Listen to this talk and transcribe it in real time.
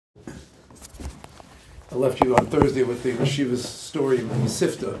I left you on Thursday with the Yeshiva's story with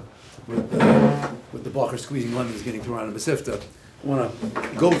Mesivta, with the Bacher squeezing lemons getting thrown out of Mesivta. I want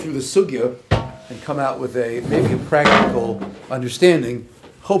to go through the sugya and come out with maybe a practical understanding,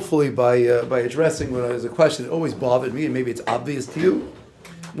 hopefully by addressing what is a question that always bothered me, and maybe it's obvious to you.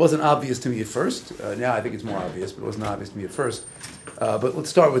 It wasn't obvious to me at first. Now I think it's more obvious, but it wasn't obvious to me at first. But let's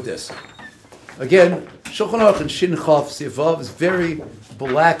start with this. Again, Shulchan Aruch and Shin Chaf Sivav is very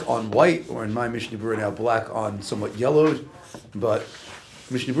black on white, or in my Mishnah Berurah now, black on somewhat yellowed. But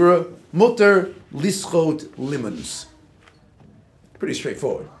Mishnah Berurah, Mutter Lischot Lemons. Pretty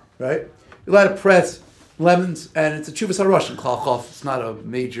straightforward, right? You're allowed to press lemons, and it's a Yeshivas HaRush in Klal Chaf. It's not a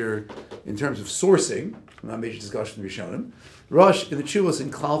major, in terms of sourcing, not a major discussion to be shown. Rush in the Yeshivas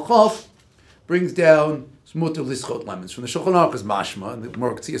in Klal Chaf brings down Mutter Lischot lemons. From the Shulchan Aruch is mashma, and the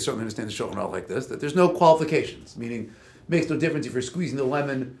Moroktzia certainly understands the Shulchan Aruch like this, that there's no qualifications, meaning it makes no difference if you're squeezing the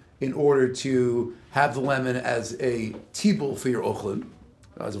lemon in order to have the lemon as a tibul for your ochlin,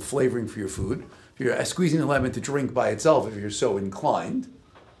 as a flavoring for your food. If you're squeezing the lemon to drink by itself, if you're so inclined,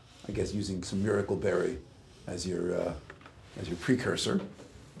 I guess using some miracle berry as your precursor.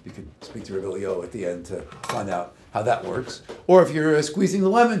 You could speak to Rabbi Leo at the end to find out how that works. Or if you're squeezing the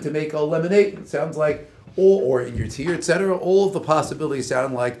lemon to make a lemonade, it sounds like, or in your tea, etc. All of the possibilities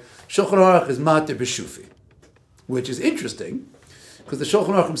sound like Shulchan Aruch is mater b'shufi, which is interesting because the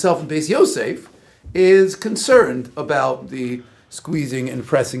Shulchan Aruch himself in Beis Yosef is concerned about the squeezing and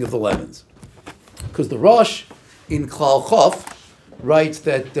pressing of the lemons, because the Rosh in Klal Chaf writes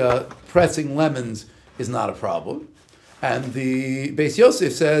that pressing lemons is not a problem, and the Beis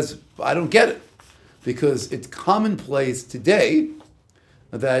Yosef says, I don't get it, because it's commonplace today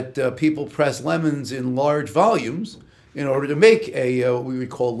that people press lemons in large volumes in order to make what we would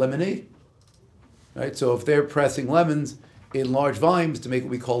call lemonade. Right? So if they're pressing lemons in large volumes to make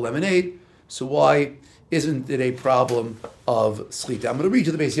what we call lemonade, so why isn't it a problem of Sechita? I'm going to read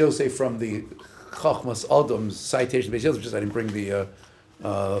you the Beis Yosef from the Chachmas Adam's citation of Beis Yosef, just I didn't bring the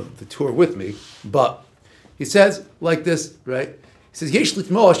tour with me, but he says like this, right? He says, Yesh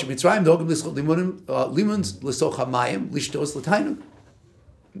litmosh Mitzrayim dogim lischot limons l'soch hamayim lishtos l'tainuk.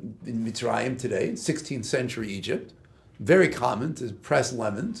 In Mitzrayim today, in 16th century Egypt, very common to press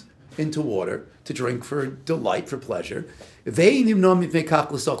lemons into water to drink for delight, for pleasure. And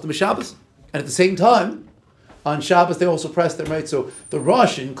at the same time, on Shabbos they also press them, right? So the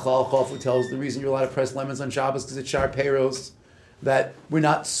Rosh in Klal Chaf tells the reason you're allowed to press lemons on Shabbos because it's Shar Peiros, that we're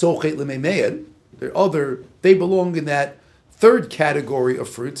not sochet l'meimeid. They belong in that third category of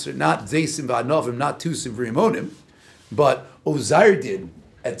fruits. They're not zeisim v'anovim, not tusim v'rimonim, but ozardin,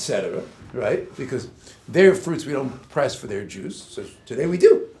 etc., right? Because their fruits we don't press for their juice. So today we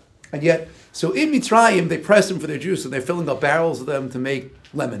do. And yet, so in Mitzrayim, they press them for their juice, and they're filling up barrels of them to make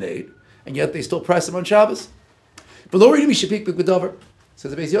lemonade, and yet they still press them on Shabbos. But Lord, says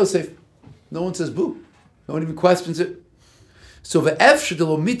the Beis Yosef, no one says boo. No one even questions it. So says the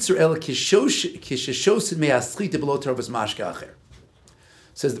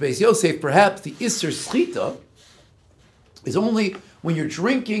Beis Yosef, perhaps the Isser Sechita is only when you're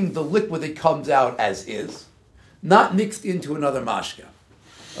drinking the liquid that comes out as is, not mixed into another mashka.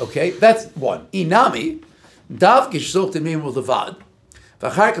 Okay, that's one. Inami, dav geshzocht in mimul levad.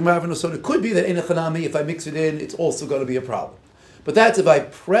 It could be that in a chanami, if I mix it in, it's also going to be a problem. But that's if I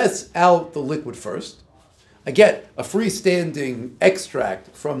press out the liquid first, I get a freestanding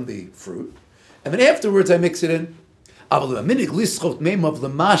extract from the fruit, and then afterwards I mix it in.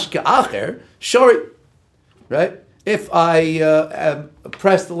 Right? If I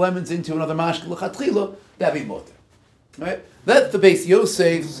press the lemons into another mashka l'chatchila, that'd be mutter. Right? That's the Beis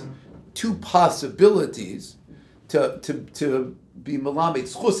Yosef's two possibilities to be malamed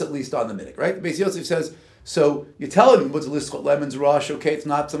schus at least on the minute. Right? The Beis Yosef says, so you're telling me what's a lischot lemons rush? Okay, it's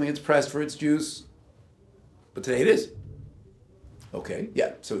not something that's pressed for its juice, but today it is. Okay,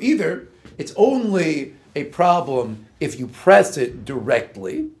 yeah. So either it's only a problem if you press it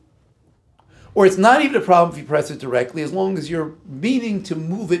directly, or it's not even a problem if you press it directly, as long as you're meaning to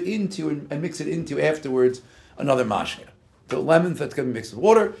move it into and mix it into afterwards another mashka. The lemons that's going to be mixed with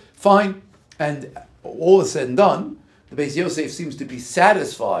water, fine. And all is said and done, the Beis Yosef seems to be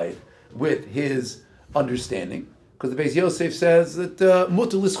satisfied with his understanding, because the Beis Yosef says that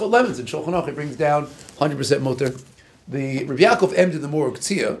mutter lischot lemons, and Shulchan Aruch brings down 100% mutter. The Rabbi Yaakov Emd in the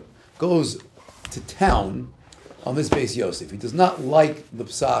Moroktzia goes to town on this Beis Yosef. He does not like the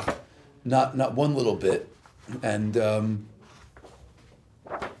psach, not one little bit, and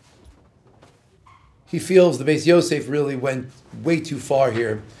he feels the Beis Yosef really went way too far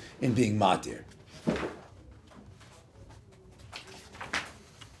here in being matir.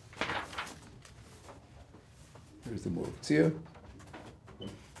 There's the Muruktzia.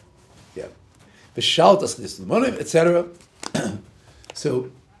 Yeah. V'shaltas l'monim, etc.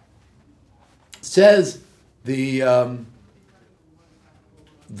 So, says the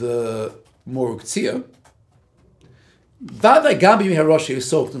Muruktzia, V'adai gam b'yimei harosh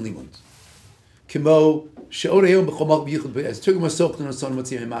yisokten limon. Kimo she'oreyom b'chomak b'yichud b'ez. Tugma sokten on son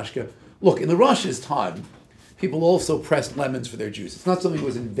matzim mashka. Look, in the Rosh's time, people also pressed lemons for their juice. It's not something that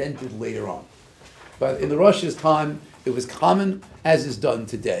was invented later on. But in the Rosh's time, it was common, as is done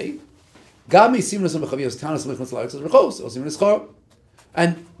today. And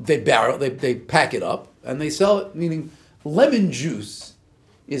they pack it up, and they sell it, meaning lemon juice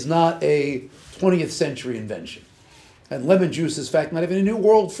is not a 20th century invention. And lemon juice is, in fact, not even a new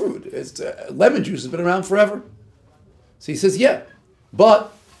world fruit. Lemon juice has been around forever. So he says, yeah,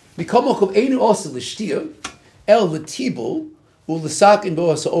 but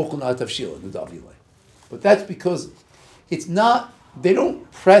but that's because it's not, they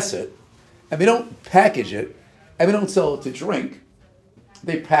don't press it, and they don't package it, and they don't sell it to drink.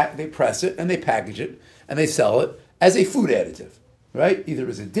 They press it, and they package it, and they sell it as a food additive, right? Either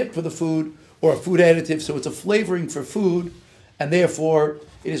as a dip for the food, or a food additive, so it's a flavoring for food, and therefore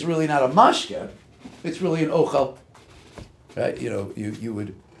it is really not a mashke, it's really an ochel, right? You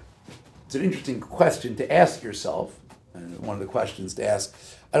would, it's an interesting question to ask yourself, and one of the questions to ask.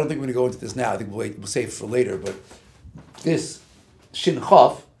 I don't think we're going to go into this now. I think we'll save it for later. But this Shin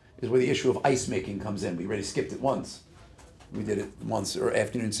Chaf is where the issue of ice making comes in. We already skipped it once. We did it once, or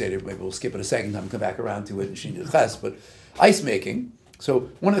afternoon Seder. Maybe we'll skip it a second time and come back around to it in Shin Ches. But ice making. So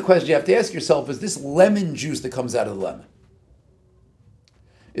one of the questions you have to ask yourself is this lemon juice that comes out of the lemon.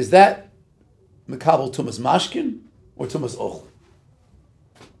 Is that Mekabel Tumas Mashkin or Tumas Ochel?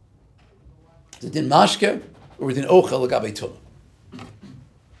 Is it in Mashke or is it in Ochel Agabe Tumah?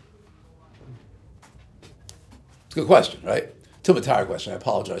 It's a good question, right? Tumatar question. I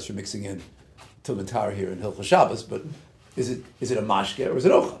apologize for mixing in Tumatar here in Hilchos Shabbos, but is it a mashke or is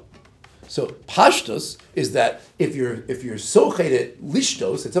it ochel? So pashtus is that if you're sochet it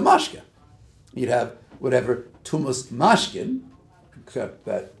lishtos, it's a mashke. You'd have whatever tumas mashkin, except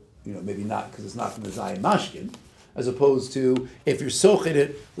that maybe not because it's not from the zayin mashkin, as opposed to if you're sochet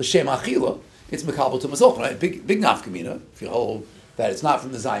it l'shem achila, it's mekabel tumas ochel. Right? Big nafkamina. If you hold that it's not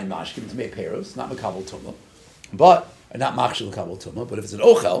from the zayin mashkin, it's meperos, not mekabel tumah. But not machshel mekabel tumah. But if it's an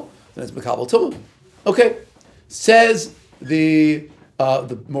ochel, then it's mekabel tumah. Okay, says the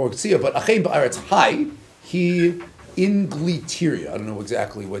Muruktzia, but achein ba'aretz hai he in gliteria. I don't know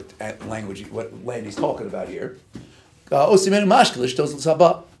exactly what language, what land he's talking about here. Osimen mashkelish tos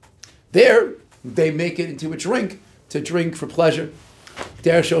l'sabah. There they make it into a drink to drink for pleasure.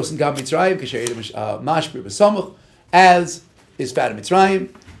 Der shosen gam mitzrayim kasher mashbir b'samuch, as is found in Mitzrayim,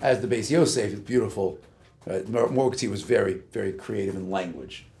 as the Beis Yosef is beautiful. Muruktzia was very, very creative in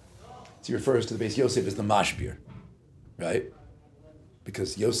language. So he refers to the Beis Yosef as the mashbir, right?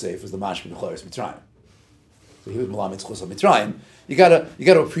 Because Yosef was the mashbir b'choros Mitzrayim. So he was Malam Mitzchus Mitzrayim. You gotta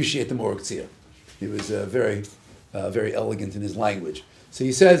appreciate the Muruktzia. He was very elegant in his language. So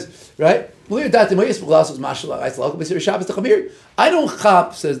he says, right? I don't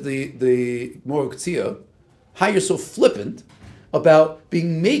chap, says the Muruktzia, how you're so flippant about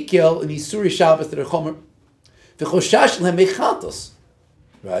being mekel in Isuri Shabbos that are chomer, v'choshash lehem mechatos,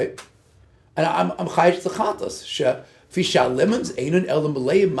 right? And I'm chayish tzachatos. Fisha lemons einon elam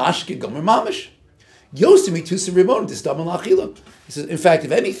b'leim mashke gomer mamish. Yosemi tusim rimon distam lachila. He says, in fact,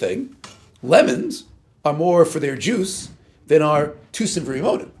 if anything, lemons are more for their juice than are tusim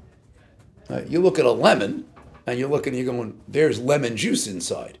v'rimonim. You look at a lemon, and you're going, there's lemon juice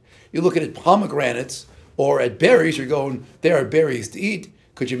inside. You look at pomegranates or at berries, you're going, there are berries to eat.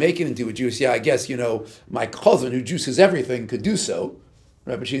 Could you make it into a juice? Yeah, I guess, my cousin who juices everything could do so.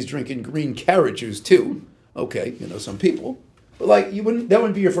 Right, but she's drinking green carrot juice too. Okay, some people. But that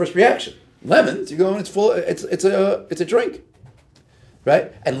wouldn't be your first reaction. Lemons, you're going, it's a drink.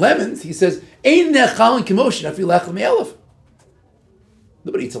 Right? And lemons, he says, Ein nechalin k'moshin afi lechem me'elef.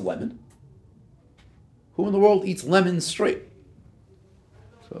 Nobody eats a lemon. Who in the world eats lemons straight?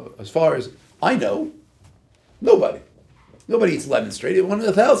 So as far as I know, nobody. Nobody eats lemon straight, 1 in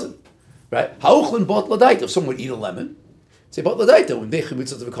 1,000. Right? Ha'uchlin bot l'daita. If someone would eat a lemon, say bot l'daita, when they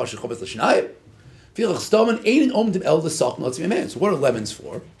chimitzot of a kosher chobes l'shnayim. Filach stomen ein omdim el l'sach notzim amen. So what are lemons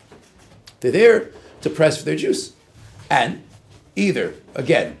for? They're there to press for their juice. And either,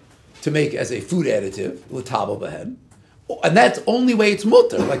 again, to make as a food additive, l'tabel b'hen, and that's the only way it's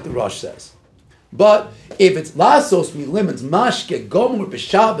mutter, like the Rosh says. But if it's lasos mi lemons mashke gomer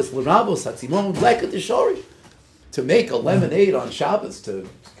b'Shabbos l'ravos hatzimon leket ishori, to make a lemonade on Shabbos to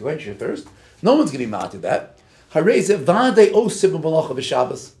quench your thirst, no one's going to be mad at that. Hareze vade osim b'malacha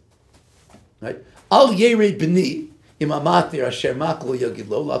b'Shabbos. Right? Al yered b'ni imamatir asher maklo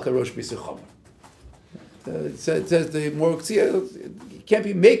yagidlo lakarosh b'sichomer. It says the Moroktzia, it can't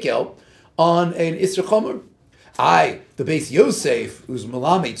be makel on an Isra Chomer. The Beis Yosef, who's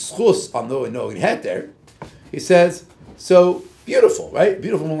Malamed Schus on the no head there, he says, so beautiful, right?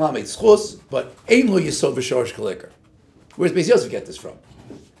 Beautiful Malamed Schus, but Ein lo Yisod v'Shorosh Kalikar. Where's Beis Yosef get this from?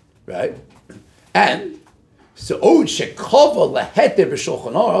 Right? And so Od Shekova Laheter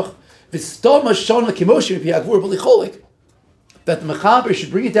b'Shulchan Aruch v'Stoma Shona Kimoshim Piagvur B'Licholik, that the Mechaber should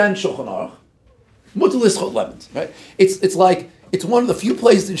bring it down in Shulchan Aruch. Mutalis lemons, right? It's like it's one of the few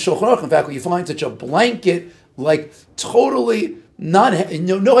places in Shulchan Aruch, in fact, where you find such a blanket, like totally no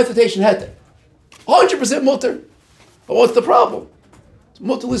hesitation had there, 100% mutter. But what's the problem? It's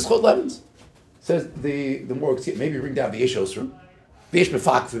mutalis lemons. Says the more maybe bring down the Yeshosrim, the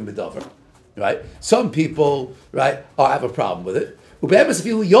Yeshmefakvim bedover, right? Some people, right, have a problem with it. Ube'emes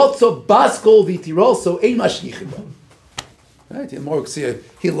afilu yotzo baskol v'tiroso ein mashgichim. Right? The more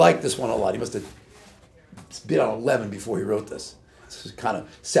he liked this one a lot. He must have bit on a lemon before he wrote this. This is kind of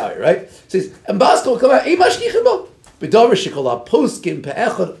sour, right? It says, and Baskol come out, B'davar shikola poskim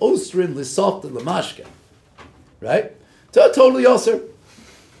pe'echad osrin l'soft l'mashke. Right? So totally osir.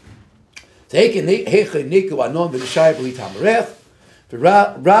 Taken heche niku anon v'nishayv l'tamarech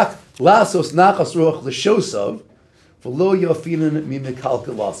v'rak lasos nachas ruach l'shosav v'lo yofilin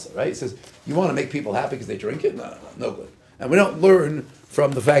mimikalkalasa. Right? It says, you want to make people happy because they drink it? No good. And we don't learn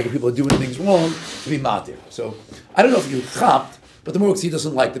from the fact that people are doing things wrong to be matir. So I don't know if you chapped, but the Morokzi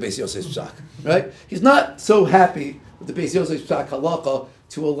doesn't like the Beis Yosef's psak, right? He's not so happy with the Beis Yosef's psak halacha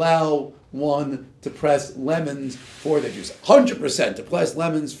to allow one to press lemons for their juice. 100% to press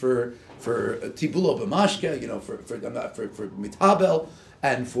lemons for tibulo b'mashke, for mitabel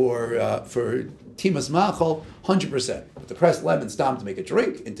and for timas machol, 100%. But to press lemons down to make a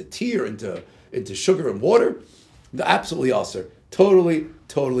drink into tea or into sugar and water, absolutely asr. Totally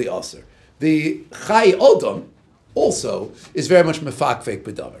asr. The Chai Odom also is very much mefakfek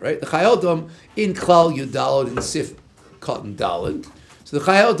b'davar, right? The Chai Odom in Klal Yudalad and Sif Cotton Dalad. So the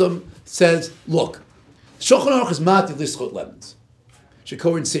Chai Odom says, look, Shulchan Aruch is mativ lischot lemons.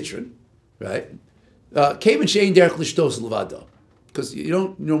 Shekor and citron, right? Came and shein derech lishtos levada, because you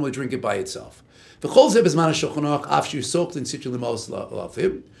don't normally drink it by itself. V'chol zeh bezman Shulchan Aruch afshu soaked in citron limos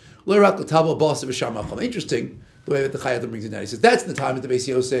lafim. L'rak l'tabo basa v'shar macham. Interesting the way that the Chai Odom brings it down. He says that's the time of the Beis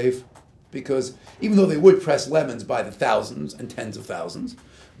Yosef, because even though they would press lemons by the thousands and tens of thousands,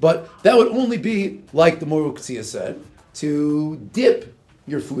 but that would only be, like the Moroktzia said, to dip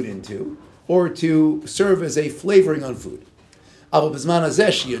your food into, or to serve as a flavoring on food. Today,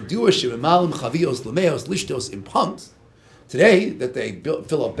 that they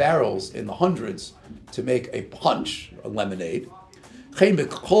fill up barrels in the hundreds to make a punch, a lemonade, soaked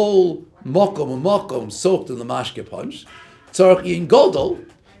in the mashke punch,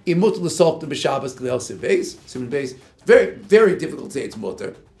 very, very difficult to say it's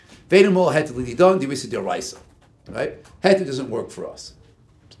mutter. Right? Heter doesn't work for us.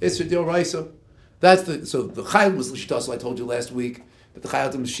 Isra Dil Raisa. That's the Chayil was L'Shita, so I told you last week, but the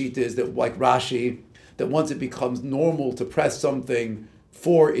Chayil L'Shita is that, like Rashi, that once it becomes normal to press something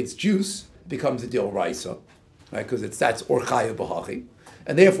for its juice, it becomes a Dil Raisa. Right? Because that's Or Chayil B'Hachi.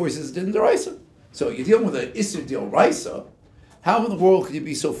 And therefore he says it's Dil Raisa. So you're dealing with an Isra Dil Raisa. How in the world could you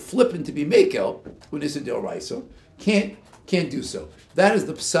be so flippant to be Mekel when Isra Dil Raisa? Can't do so. That is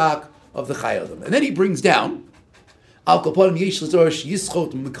the psak of the Chayil. And then he brings down Al Kaponim Yesh L'Zorosh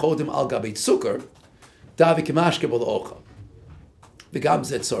Yischot Mekodim Al Gabei Tzukar Davi Kemashke B'Lo Ocha V'Gam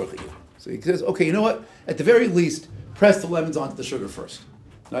Zet Tzorchi. So he says, okay, you know what? At the very least, press the lemons onto the sugar first,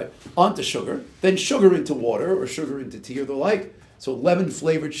 right? Onto sugar, then sugar into water or sugar into tea or the like. So lemon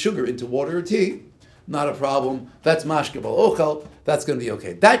flavored sugar into water or tea, not a problem. That's Mashke B'Lo Ochel. That's going to be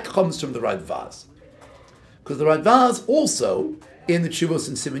okay. That comes from the Radvaz, because the Radvaz also in the Tshuvos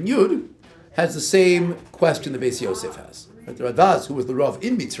and Siman Yud has the same question the Beis Yosef has. Right? The Radvaz, who was the Rav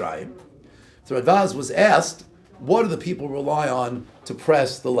in Mitzrayim, the Radvaz was asked, what do the people rely on to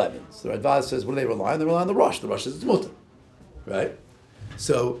press the lemons? The Radvaz says, what do they rely on? They rely on the rush. The rush says it's mutter. Right?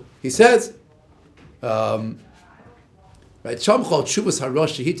 So he says, right, Shamchal Tshuvas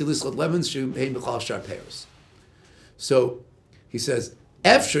Harosh Shehiti Lischot Lemons Shehein B'chal Shar Peros. So he says,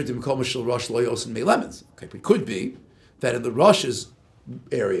 Efshar Dimkom Shel Rosh Lo Yosin Mei Lemons. Okay, but it could be that in the Rosh's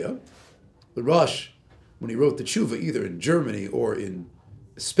area, the Rosh, when he wrote the tshuva, either in Germany or in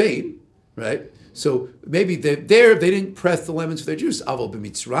Spain, right? So maybe they didn't press the lemons for their juice. Aval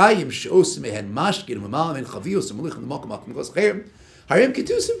b'Mitzrayim she'osim ehen mashkin v'malam en chavios v'malichem v'makom makom v'kos chayim harim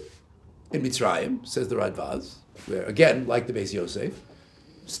ketusim. in Mitzrayim, says the Radvaz, where again, like the Beis Yosef,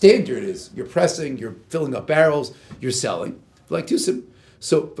 standard is you're pressing, you're filling up barrels, you're selling, like Tusim.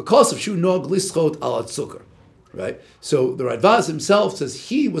 So because of Shu Nog Lischot al Zucker, right? So the Radvaz himself says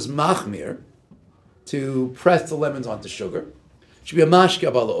he was machmir to press the lemons onto sugar. It should be a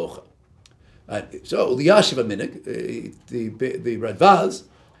mashke abala ocha. So liyashiv minig, the Radvaz,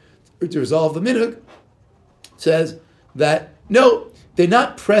 to resolve the minig, says that no, they're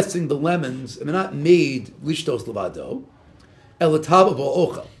not pressing the lemons, and they're not made lishtos levado, elataba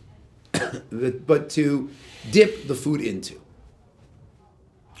ocha, but to dip the food into.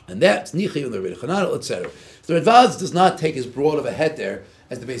 And that's nichi and the Rebbe, etc. So the Radvaz does not take as broad of a head there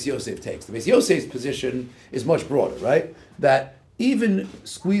as the Beis Yosef takes. The Beis Yosef's position is much broader, right? That even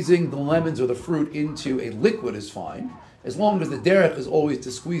squeezing the lemons or the fruit into a liquid is fine, as long as the derech is always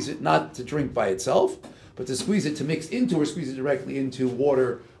to squeeze it not to drink by itself, but to squeeze it to mix into or squeeze it directly into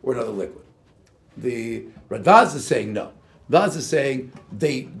water or another liquid. The Radvaz is saying no. Radvaz is saying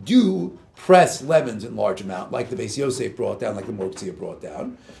they do press lemons in large amount, like the Beis Yosef brought down, like the Monsey brought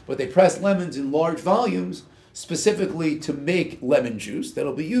down, but they press lemons in large volumes specifically to make lemon juice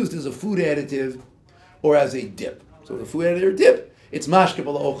that'll be used as a food additive or as a dip. So the food additive or dip, it's mashke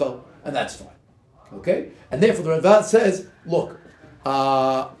b'la ochel, and that's fine. Okay? And therefore the Radvaz says, look,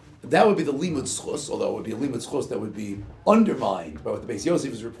 that would be the limud schus, although it would be a limud schus that would be undermined by what the Beis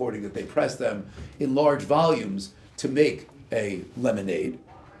Yosef is reporting, that they press them in large volumes to make a lemonade.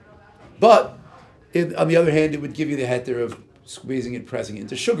 But on the other hand, it would give you the heter of squeezing it, pressing it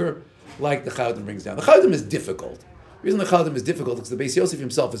into sugar, like the Chaydim brings down. The Chaydim is difficult. The reason the Chaydim is difficult is the Beis Yosef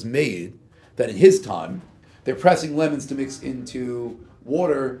himself has made that in his time, they're pressing lemons to mix into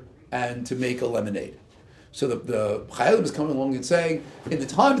water and to make a lemonade. So the Chaydim is coming along and saying, in the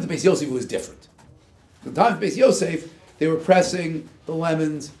time of the Beis Yosef, it was different. In the time of the Beis Yosef, they were pressing the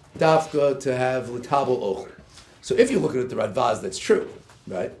lemons dafka to have l'tabel ochel. So if you look at the Radvaz, that's true,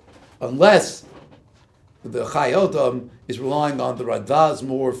 right? Unless the Chayodam is relying on the Radvaz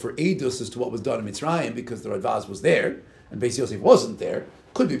more for edus as to what was done in Mitzrayim because the Radvaz was there and Beis Yosef wasn't there.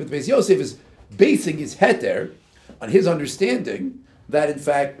 Could be, but Beis Yosef is basing his heter on his understanding that in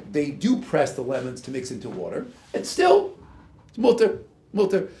fact they do press the lemons to mix into water. And still, it's mutter.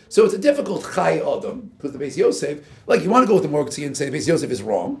 So it's a difficult Chayodam because the Beis Yosef, like you want to go with the Monsey and say Beis Yosef is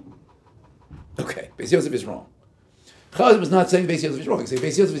wrong. Okay, Beis Yosef is wrong. Chav was not saying Beis Yosef is wrong. He's saying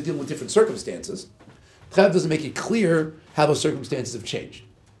Beis Yosef is dealing with different circumstances. Chav doesn't make it clear how those circumstances have changed.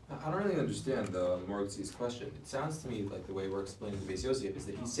 I don't really understand the Monsey's question. It sounds to me like the way we're explaining the Beis Yosef is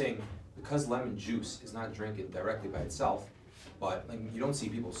that he's saying because lemon juice is not drinking directly by itself, but like you don't see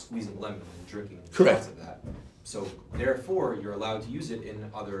people squeezing lemon and drinking shots of that. So therefore, you're allowed to use it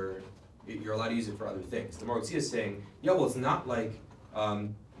in other. You're allowed to use it for other things. The Monsey is saying, yeah, well, it's not like.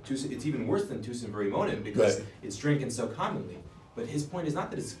 It's even worse than tusim v'rimonim because it's drinking so commonly. But his point is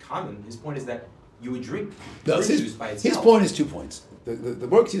not that it's common. His point is that you would drink juice by itself. His point is 2 points. The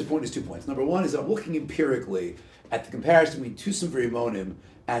Monsey's point is 2 points. Number one is I'm looking empirically at the comparison between tusim v'rimonim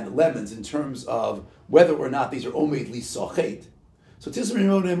and lemons in terms of whether or not these are omeid lisachet. So tusim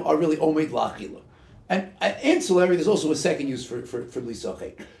v'rimonim are really omeid lachila. And ancillary, there's also a second use for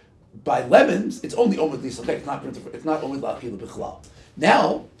lisachet. By lemons, it's only omeid lisachet. It's not omeid lachila b'chlal.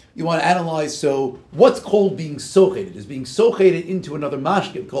 Now, you want to analyze, so what's called being socheted? Is being socheted into another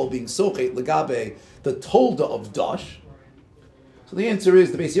mashkin called being sochet legabe, the tolda of dash? So the answer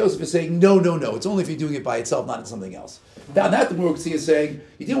is, the Beis Yosef is saying, no, it's only if you're doing it by itself, not in something else. Now that the Monsey is saying,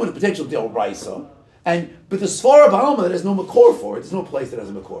 you're dealing with a potential del raisa, but the svara b'alma that has no makor for it, there's no place that has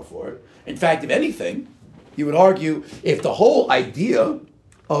a makor for it. In fact, if anything, you would argue, if the whole idea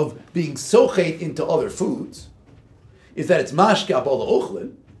of being sochet into other foods is that it's mashke abola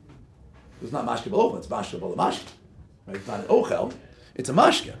ochlin. It's not mashke abola ochlin, it's mashke abola mashke. Right? It's not an ochel, it's a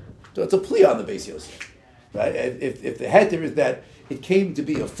mashke. So it's a plea on the Beis Yosef. Right? If the heter is that it came to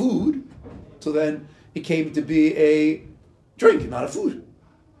be a food, so then it came to be a drink, not a food.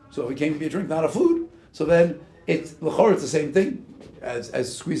 So if it came to be a drink, not a food, so then it's the same thing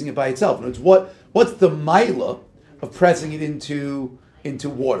as squeezing it by itself. And it's what's the maila of pressing it into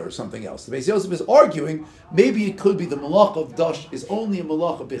water or something else. The Beis Yosef is arguing maybe it could be the malach of dash is only a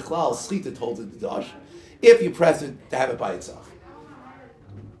malach of bichlal Sechita told it the dash if you press it to have it by itself.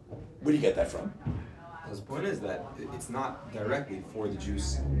 Where do you get that from? His point is that it's not directly for the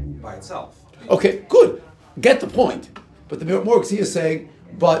juice by itself. Okay, good. Get the point. But the Monsey is saying,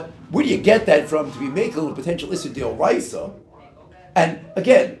 but where do you get that from to be making a potential issue deal raisa? And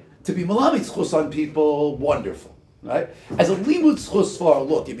again, to be malamitz chus on people, wonderful. right? As a limud schus svar,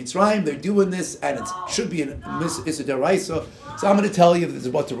 look, in Mitzrayim they're doing this, and it should be an Issa Deraisa, so I'm going to tell you that this is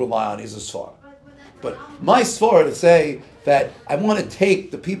what to rely on is a svar. But my svar to say that I want to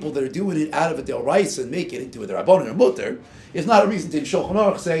take the people that are doing it out of a Deraisa and make it into a Derabbanan or Mutter is not a reason to in Shulchan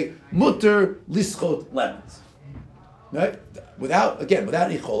Aruch say Mutter lischot lemons. Right? Without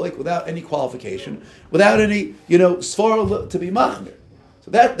any cholik, without any qualification, without any, svar to be machmir. So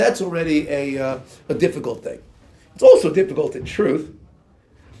that's already a difficult thing. It's also difficult in truth,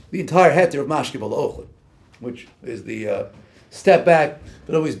 the entire heter of mashke b'lo ochlin, which is the step back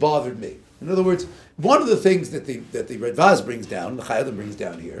that always bothered me. In other words, one of the things that the Redvaz brings down, the Chayadim brings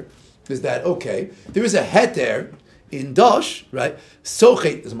down here, is that, okay, there is a heter in Dash, right?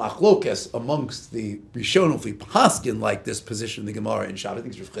 Sochet is machlokes amongst the Rishonim, if we paskin like this position in the Gemara in Shabbos, I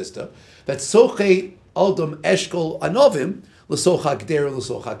think it's Rav Chisda, that Sochet Aldom Eshkol Anovim l'socha gdera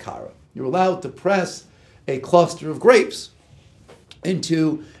l'socha kara. You're allowed to press a cluster of grapes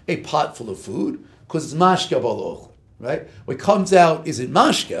into a pot full of food because it's mashka b'al ochel, right? What comes out isn't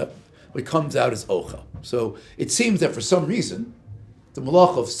mashka, what comes out is ochel. So it seems that for some reason, the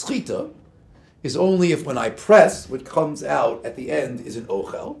malach of Sechita is only if when I press, what comes out at the end is an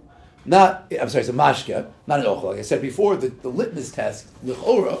ochel. It's a mashka, not an ochel. Like I said before, the litmus test,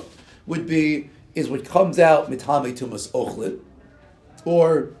 l'chora, is what comes out mitame tumas ochlin,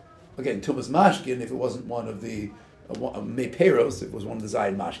 or again tumas mashkin if it wasn't one of the meperos, if it was one of the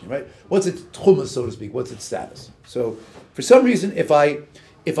zayin mashkin, right? What's its tumas, so to speak? What's its status? So for some reason, if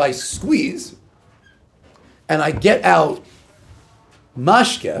I squeeze and I get out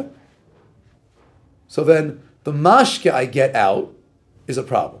mashke, so then the mashke I get out is a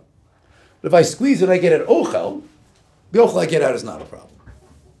problem. But if I squeeze and I get an ochel, the ochel I get out is not a problem.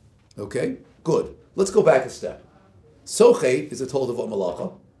 Okay? Good. Let's go back a step. Sochet is a told of what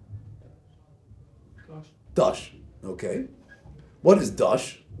malacha? Dash. Okay. What is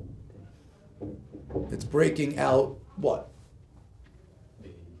dash? It's breaking out what? A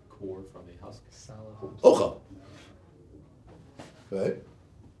core from a husk. Ochel. Right?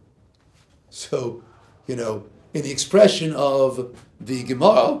 So, in the expression of the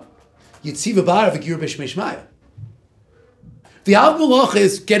Gemara, Yitziva bar v'gir b'shmeshmaya. The Av Malach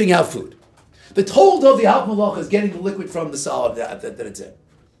is getting out food. The told of the Av Malach is getting the liquid from the solid that it's in.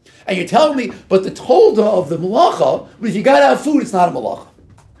 And you're telling me, but the told of the Malacha, if you got out food, it's not a Malacha.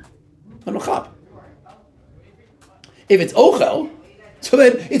 If it's Ochel, so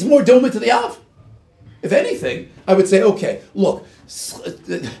then it's more doma to the Av. If anything, I would say, okay, look,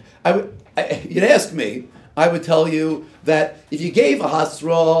 you'd ask me, I would tell you that if you gave a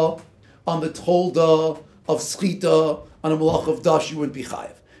hasra on the tolda of Sechita on a malach of dash, you wouldn't be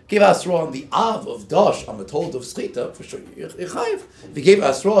chayiv. Gave hasra on the av of dash on the tolda of Sechita, for sure you're chayiv. If you gave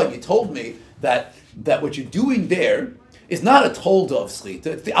hasra and you told me that what you're doing there is not a tolda of Sechita,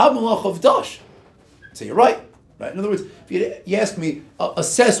 it's the av malach of dash. So you're right. In other words, if you ask me,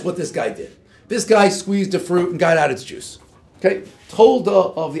 assess what this guy did. This guy squeezed a fruit and got out its juice. Okay,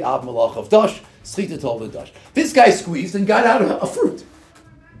 tolda of the av malach of dash. Sechita told the dash. This guy squeezed and got out a fruit.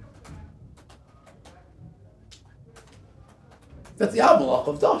 That's the Amalach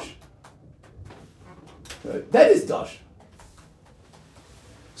of dash. Right? That is dash.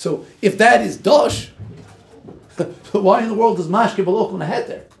 So if that is dash, why in the world does mashke b'lochel nehet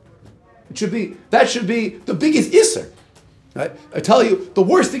there? That should be the biggest isser. Right? I tell you, the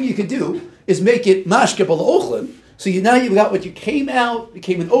worst thing you could do is make it mashke b'lochel. So now you've got what you came out,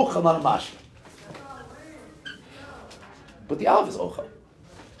 became an ochel, not a mashke. But the Av is Ochel.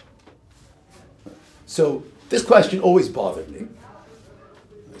 So this question always bothered me.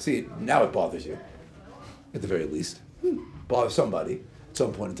 See, now it bothers you, at the very least. Bothers somebody at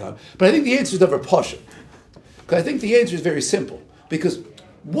some point in time. But I think the answer is never pasha. Because I think the answer is very simple. Because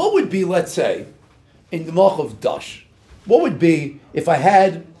what would be, let's say, in the Malach of Dash, what would be if I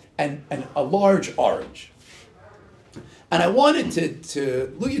had a large orange? And I wanted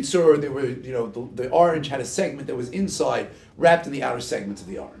to Lu Yitzur, there were, the orange had a segment that was inside, wrapped in the outer segments of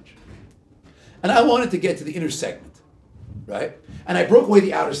the orange. And I wanted to get to the inner segment, right? And I broke away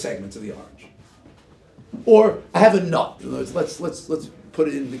the outer segments of the orange. Or I have a nut. Let's put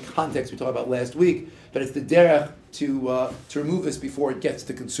it in the context we talked about last week, but it's the derech to remove this before it gets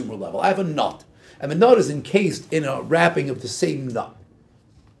to consumer level. I have a nut. And the nut is encased in a wrapping of the same nut.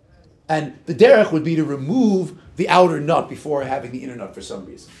 And the derech would be to remove the outer nut before having the inner nut for some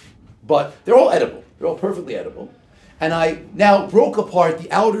reason. But they're all edible. They're all perfectly edible. And I now broke apart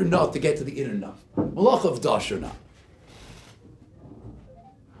the outer nut to get to the inner nut. Malach of dash or not?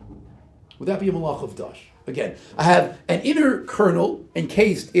 Would that be a malach of dash? Again, I have an inner kernel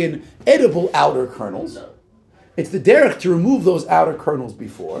encased in edible outer kernels. it's the derech to remove those outer kernels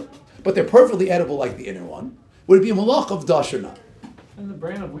before, but they're perfectly edible like the inner one. Would it be a malach of dash or not? And the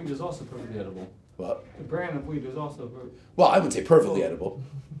bran of wheat is also perfectly edible. What? The bran of wheat is also Well, I would say perfectly edible.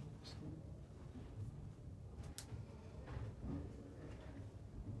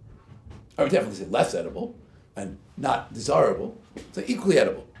 I would definitely say less edible and not desirable. So equally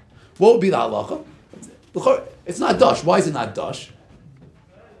edible. What would be the halacha? It's not dash. Why is it not dash?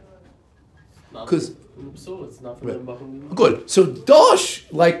 Because so it's not from the good. So dash,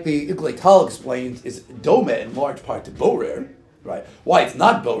 like Tal explains, is dome in large part to borer, right? Why it's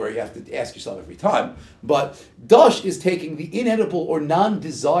not borer, you have to ask yourself every time. But dash is taking the inedible or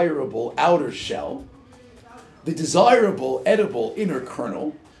non-desirable outer shell, the desirable edible inner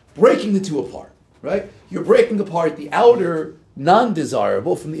kernel, breaking the two apart, right? You're breaking apart the outer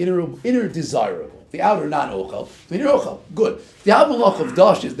non-desirable from the inner desirable. The outer non-ochel, the inner ochel. Good. The malach of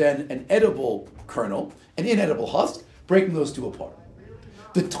dash is then an edible kernel, an inedible husk, breaking those two apart.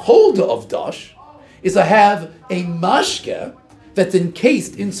 The tolda of dash is I have a mashke that's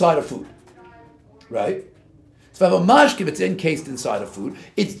encased inside a food, right? So if I have a mashke that's encased inside a food,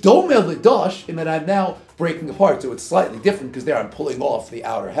 it's domel l'dash in that I'm now breaking apart, so it's slightly different because there I'm pulling off the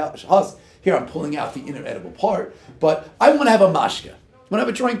outer husk. Here I'm pulling out the inner edible part, but I want to have a mashke. I want to have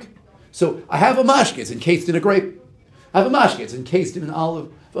a drink. So I have a mashke, it's encased in a grape. I have a mashke, it's encased in an olive.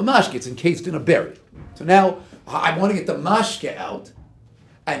 I have a mashke, it's encased in a berry. So now I want to get the mashke out,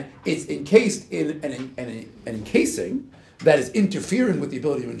 and it's encased in an encasing that is interfering with the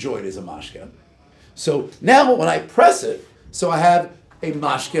ability to enjoy it as a mashke. So now when I press it, so I have a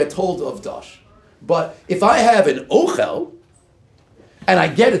mashke told of dash. But if I have an ochel, and I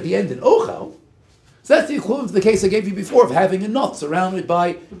get at the end an ochel, so that's the equivalent to the case I gave you before of having a nut surrounded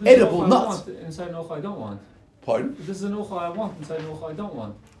by edible nuts. Inside an ochel I don't want. Pardon? This is an ochel I want, inside an ochel I don't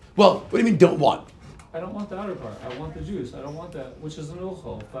want. Well, what do you mean don't want? I don't want the outer part. I want the juice. I don't want that, which is an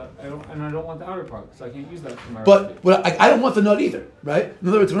ochel, but I don't want the outer part because I can't use that for my recipe. But I don't want the nut either, right? In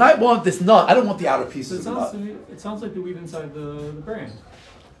other words, when I want this nut, I don't want the outer pieces So of the nut. to me, it sounds like the wheat inside the bran.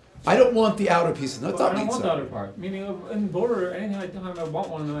 I don't want the outer piece of the nut. Well, I don't want the outer part. Meaning, in borer, anytime I want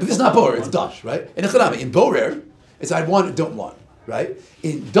one. But it's not borer, it's dash, right? In borer, it's I want, don't want, right?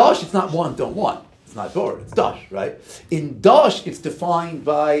 In dash, it's not want, don't want. It's not borer, it's dash, right? In dash, it's defined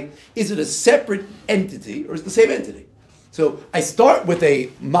by, is it a separate entity or is it the same entity? So I start with a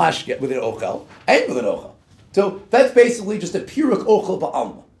mashke, with an ochel, and with an ochel. So that's basically just a puruk ochel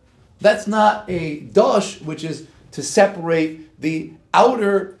ba'alma. That's not a dash, which is to separate the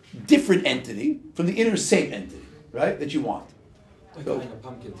outer different entity from the inner same entity, right? That you want. Like cutting a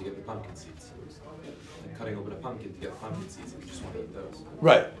pumpkin to get the pumpkin seeds. Like cutting open a pumpkin to get the pumpkin seeds, and you just want to eat those.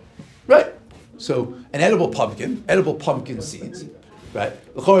 Right. So an edible pumpkin seeds, right?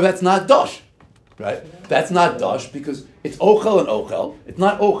 That's not dash, right? That's not dash because it's ochel and ochel. It's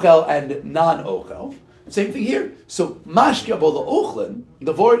not ochel and non-ochel. Same thing here. So mashke b'la ochlin,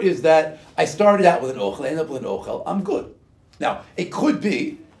 the word is that I started out with an ochel, ended up with an ochel, I'm good. Now, it could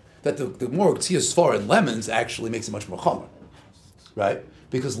be that the more tziyas svar in lemons actually makes it much more chomer, right?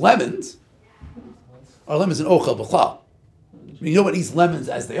 Because lemons are lemons in ochel b'chlal. You know what eats lemons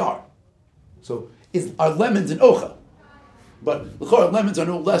as they are. So are lemons in ochel. But lemons are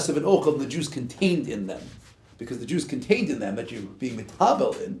no less of an ochel than the juice contained in them. Because the juice contained in them that you're being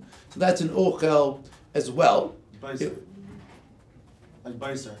metabel in, so that's an ochel as well. Beiser. Like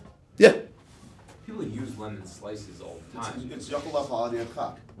beiser. Yeah. People use lemon slices all the time. It's yakulach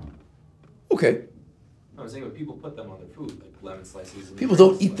al Okay. I was saying, but people put them on their food, like lemon slices. And People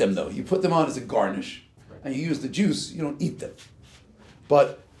don't eat them though. You put them on as a garnish, and you use the juice. You don't eat them.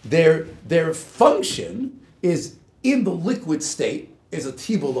 But their function is in the liquid state is a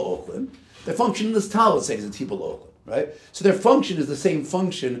tibul la'ochlin. Their function in this talad state is a tibul la'ochlin, right? So their function is the same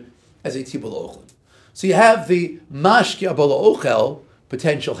function as a tibul la'ochlin. So you have the mashki abala ochel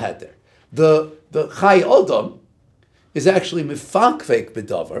potential head there. The chai odom is actually mifakvek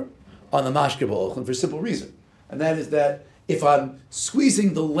bedavar on the mashki abala ochel for a simple reason, and that is that if I'm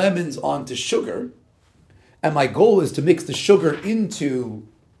squeezing the lemons onto sugar, and my goal is to mix the sugar into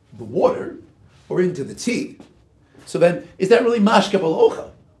the water or into the tea, so then is that really mashke b'al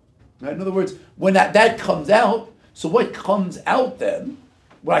ochel? Right? In other words, when that comes out, so what comes out then?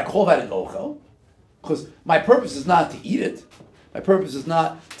 Would I call that an ochel? Because my purpose is not to eat it. My purpose is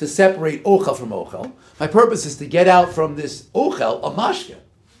not to separate ochel from ochel. My purpose is to get out from this ochel a mashke.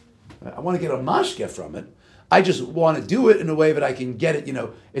 I want to get a mashke from it. I just want to do it in a way that I can get it.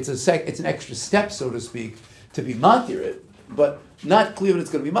 It's an extra step, so to speak, to be matir it, but not clear that it's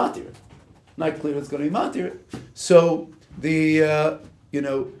going to be matir. Not clear that it's going to be matir. So the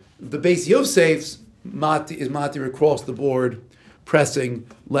Beis Yosef's matir across the board, pressing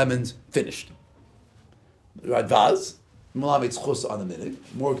lemons finished. Radvaz, Malamit's chus on the minig.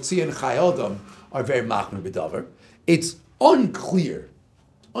 Morgtzi and Chayodam are very machmer b'davar. It's unclear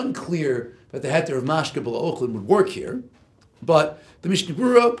that the heter of mashke b'la ochlin would work here, but the Mishnah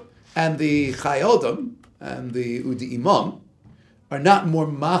Berurah and the Chayodam and the Udi Imam are not more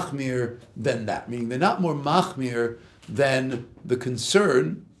machmir than that. Meaning they're not more machmir than the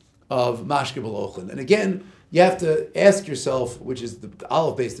concern of mashke b'la ochlin. And again, you have to ask yourself, which is the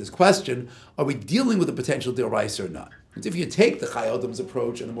Aleph based this question, are we dealing with a potential d'oraisa or not? Because if you take the Chayodam's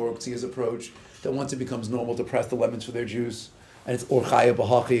approach and the Moroktsia's approach, that once it becomes normal to press the lemons for their juice, and it's orchaya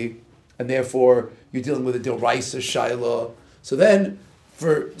b'hachi, and therefore you're dealing with a d'oraisa shaila. So then,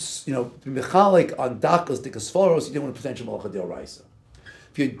 for mechalik on dakas dikasforos, you're dealing with a potential malacha d'oraisa.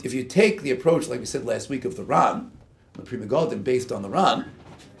 If you take the approach, like we said last week, of the Ran, the Pri Megadim, based on the Ran,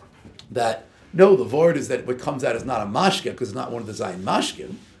 that no, the word is that what comes out is not a mashke, because it's not one of the Zayin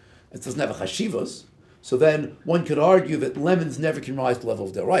mashkim, it doesn't have a chashivas, so then one could argue that lemons never can rise to the level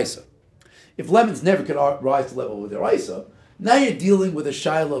of deraisa. If lemons never can rise to the level of deraisa, now you're dealing with a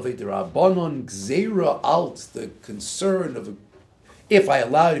shaila of a derabanon gzeira alt, the concern of if I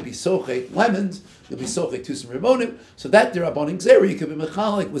allow you to be sochet lemons, you'll be sochet tusim rimonim, so that derabanon gzeira, you could be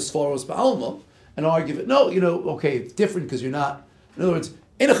mechalik with svaros ba'alma, and argue that, no, okay, it's different because you're not, in other words,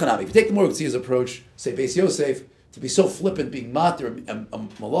 if you take the Moroktsia's approach, say Beis Yosef, to be so flippant, being matir and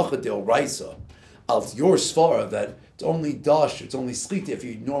malacha deoraisa, of your svara that it's only dash, it's only slita if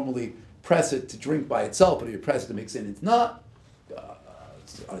you normally press it to drink by itself, but if you press it to mix in, it's not.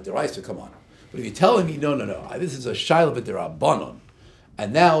 It's on a deoraisa, come on. But if you're telling me, no, this is a shaila b'derabanan,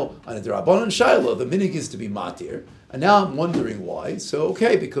 and now on a derabanan shaila, the minig is to be matir, and now I'm wondering why. So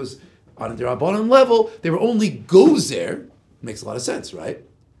okay, because on a derabanan level, they were only gozer. Makes a lot of sense, right?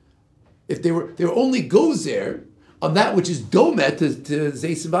 If they were only gozer on that which is domet to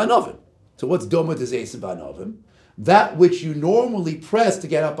zeisim v'anovim. So what's domet to zeisim v'anovim? That which you normally press to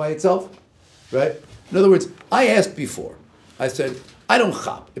get out by itself, right? In other words, I asked before. I said I don't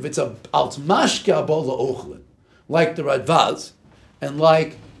chap if it's a alt mashke abola ochlin, like the Radvaz and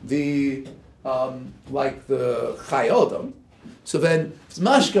like the Chayodam. So then, if it's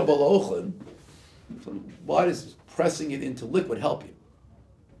mashke abola ochlin, why does pressing it into liquid help you?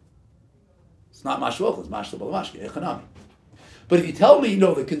 It's not mashke, it's mashke b'la mashke, echanami. But if you tell me,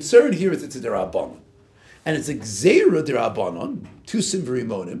 the concern here is it's a derabanan, and it's a gzeira derabanan, two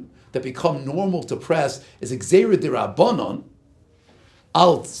simverimonim, that become normal to press, is a gzeira derabanan,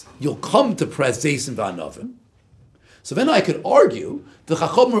 you'll come to press zeisim v'anovim. So then I could argue, the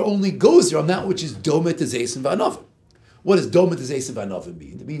chacham only goes there on that which is domet to zeisim v'anovim. What does domet to zeisim v'anovim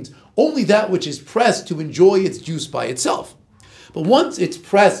mean? It means only that which is pressed to enjoy its juice by itself. But once it's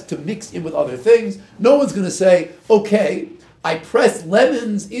pressed to mix in with other things, no one's going to say, okay, I press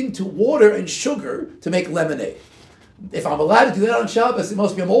lemons into water and sugar to make lemonade. If I'm allowed to do that on Shabbos, it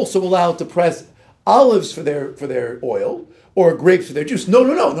must be I'm also allowed to press olives for their oil or grapes for their juice. No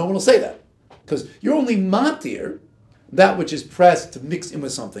one will say that. Because you're only matir, that which is pressed to mix in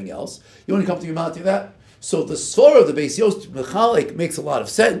with something else. You only come to your matir that. So the svara of the Beis Yosef Mechalik makes a lot of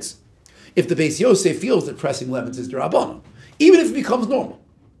sense if the Beis Yosef feels that pressing lemons is derabanan, even if it becomes normal,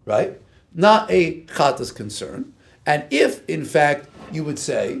 right? Not a chatas concern. And if, in fact, you would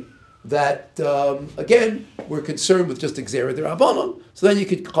say that, again, we're concerned with just gzeira derabanan, so then you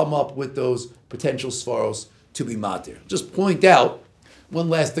could come up with those potential svaros to be matir. Just point out one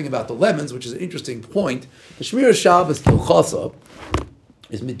last thing about the lemons, which is an interesting point. The Shmir Shabbos Kilchasa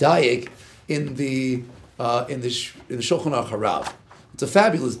is midayik in the Shulchan Aruch Harav. It's a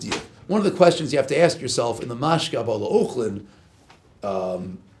fabulous deal. One of the questions you have to ask yourself in the mashke abola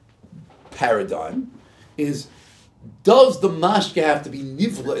ochlin paradigm is, does the mashke have to be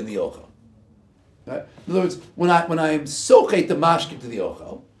nivla in the ochel? Right? In other words, when I'm sochet the mashke to the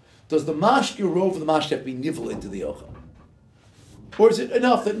ochel, does the mashke rove the mashke have to be nivla into the ochel? Or is it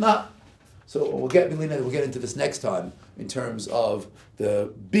enough that not? So we'll get into this next time in terms of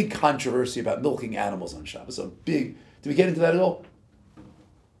the big controversy about milking animals on Shabbos. So big. Did we get into that at all?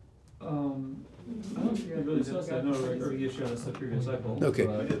 I don't think we really discussed that. No, the issue on the previous cycle. Okay.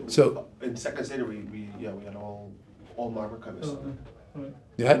 But, So in second Seder we had all marmer covers. Right.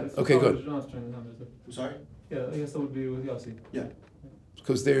 you had? Okay, good. I'm sorry? Yeah, I guess that would be with Yossi. Yeah.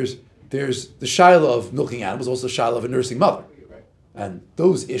 Because there's the shaila of milking animals, also the shaila of a nursing mother. Right. And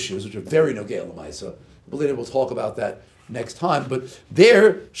those issues, which are very nogei l'maisa, we'll talk about that next time. But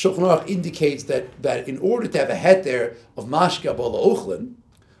there, Shulchan Aruch indicates that in order to have a heter of mashke abola ochlin,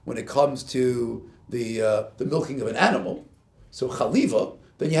 when it comes to the milking of an animal, so chaliva,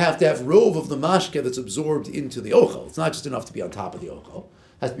 then you have to have rov of the mashke that's absorbed into the ochel. It's not just enough to be on top of the ochel.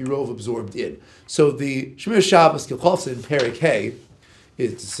 It has to be rov absorbed in. So the Shemir Shabbos Kilcholsa in Perek Hey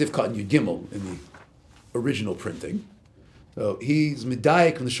is Sifkat and Yud Gimel in the original printing. So he's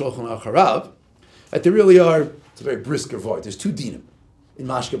medayik from the Shulchan Aruch Harav that there really are, it's a very brisk avoid. There's two dinim in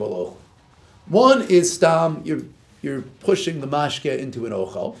mashke bal ochel. One is stam, you're pushing the mashke into an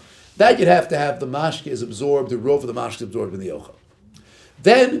ochel. That you'd have to have the mashke is absorbed, the rov of the mashke is absorbed in the ochel.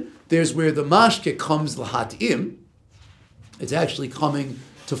 Then there's where the mashke comes lahatim. It's actually coming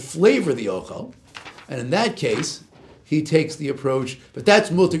to flavor the ochel. And in that case, he takes the approach, but that's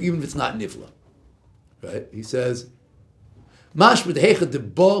mutter even if it's not nifla. Right? He says, Mash b'dehecha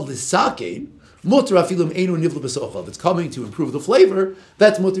debal l'sakein, mutter afilum einu nifla b'sochel. If it's coming to improve the flavor,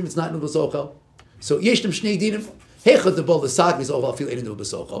 that's mutter if it's not nifla b'sochel. So yeshtem shnei dinim, hecha debal l'sakein is all afil einu nifla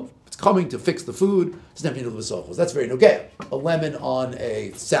b'sochel. It's coming to fix the food, it's not nifla b'sochel. That's very nogea. A lemon on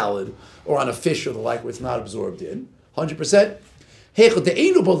a salad, or on a fish or the like, where it's not absorbed in, 100%. But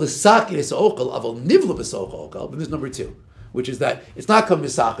there's number two, which is that it's not coming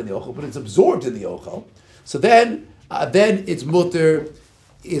misach in the ochel, but it's absorbed in the ochel. So then it's mutter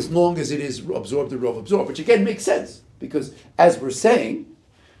as long as it is absorbed and rov absorbed, which again makes sense because as we're saying,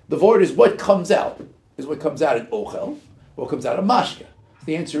 the word is what comes out in ochel, what comes out of mashke.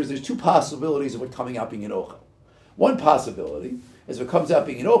 The answer is there's two possibilities of what coming out being in ochel. One possibility is if it comes out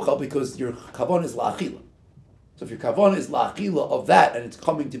being in ochel because your kavan is la'achila. So if your kavan is la'achila of that and it's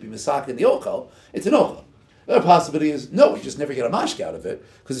coming to be misaka in the ochel, it's an ochel. The other possibility is no, you just never get a mashke out of it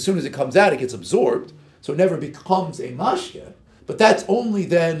because as soon as it comes out, it gets absorbed, so it never becomes a mashke. But that's only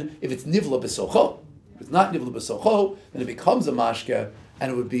then if it's nivla b'socho. If it's not nivla b'socho, then it becomes a mashke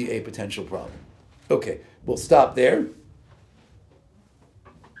and it would be a potential problem. Okay, we'll stop there.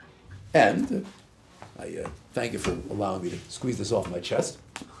 And I thank you for allowing me to squeeze this off my chest.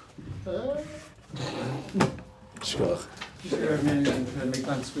 Shkoch. Make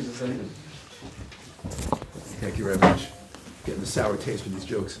time to squeeze this in. Thank you very much. Getting the sour taste from these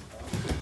jokes.